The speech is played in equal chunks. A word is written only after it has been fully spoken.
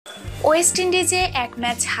West ইন্ডিজে এক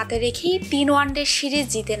match হাতে রেখেই 3 ওয়ানডে সিরিজ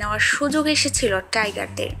জিতে নেওয়ার সুযোগ এসেছিল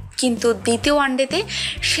টাইগারদের, কিন্তু দ্বিতীয় ওয়ানডেতে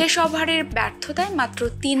শেষ ওভারের ব্যর্থতায় মাত্র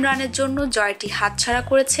 3 রানের জন্য জয়টি হাতছাড়া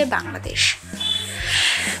করেছে বাংলাদেশ।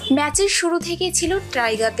 ম্যাচের শুরু থেকেই ছিল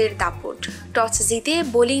টাইগারদের দাপট। টস জিতে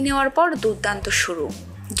বোলিং নেওয়ার পর দুর্দান্ত শুরু,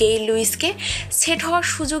 গেইল লুইসকে সেট হওয়ার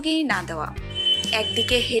সুযোগই না দেওয়া।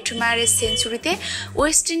 একদিকে হেটমায়ারের সেঞ্চুরিতে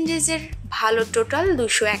ওয়েস্ট ইন্ডিজের ভালো টোটাল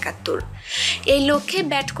 271। এই লক্ষ্যে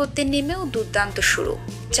ব্যাট করতে নেমেও দুর্দান্ত শুরু,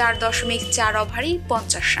 4.4 ওভারেই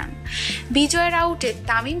 50 রান। বিজয়ের আউটে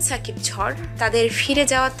তামিম সাকিব ঝড়, তাদের ফিরে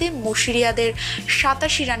যাওয়াতে মুশিরিয়াদের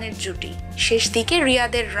 87 রানের জুটি। শেষ দিকে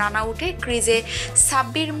রিয়াদের রান আউটে ক্রিজে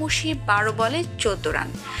সাব্বির মুশি 12 বলে 14 রান।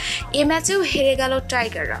 এ ম্যাচেও হেরে গেল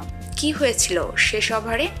টাইগাররা। কি হয়েছিল শেষ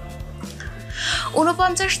ওভারে?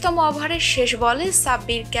 49তম ওভারের শেষ বলে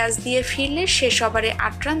সাব্বির ক্যাচ দিয়ে ফিরলে শেষ ওভারে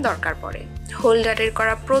 8 রান দরকার পড়ে। হোল্ডারের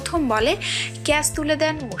করা প্রথম বলে ক্যাচ তুলে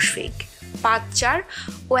দেন মুশফিক। 5-4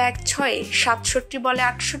 ও 1-6-এ 67 বলে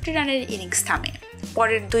 68 রানের ইনিংস থামে।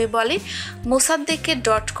 পরের 2 বলে মোসাদ্দেককে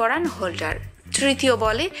ডট করান হোল্ডার। তৃতীয়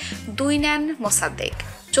বলে 2 নেন মোসাদ্দেক।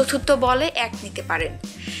 চতুর্থ বলে 1 নিতে পারেন।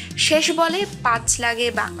 শেষ বলে 5 লাগে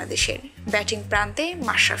বাংলাদেশের। ব্যাটিং প্রান্তে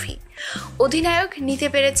মাশরাফি। অধিনায়ক নিতে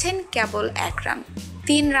পেরেছেন কেবল 1 রান।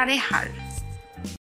 3 রানে হার।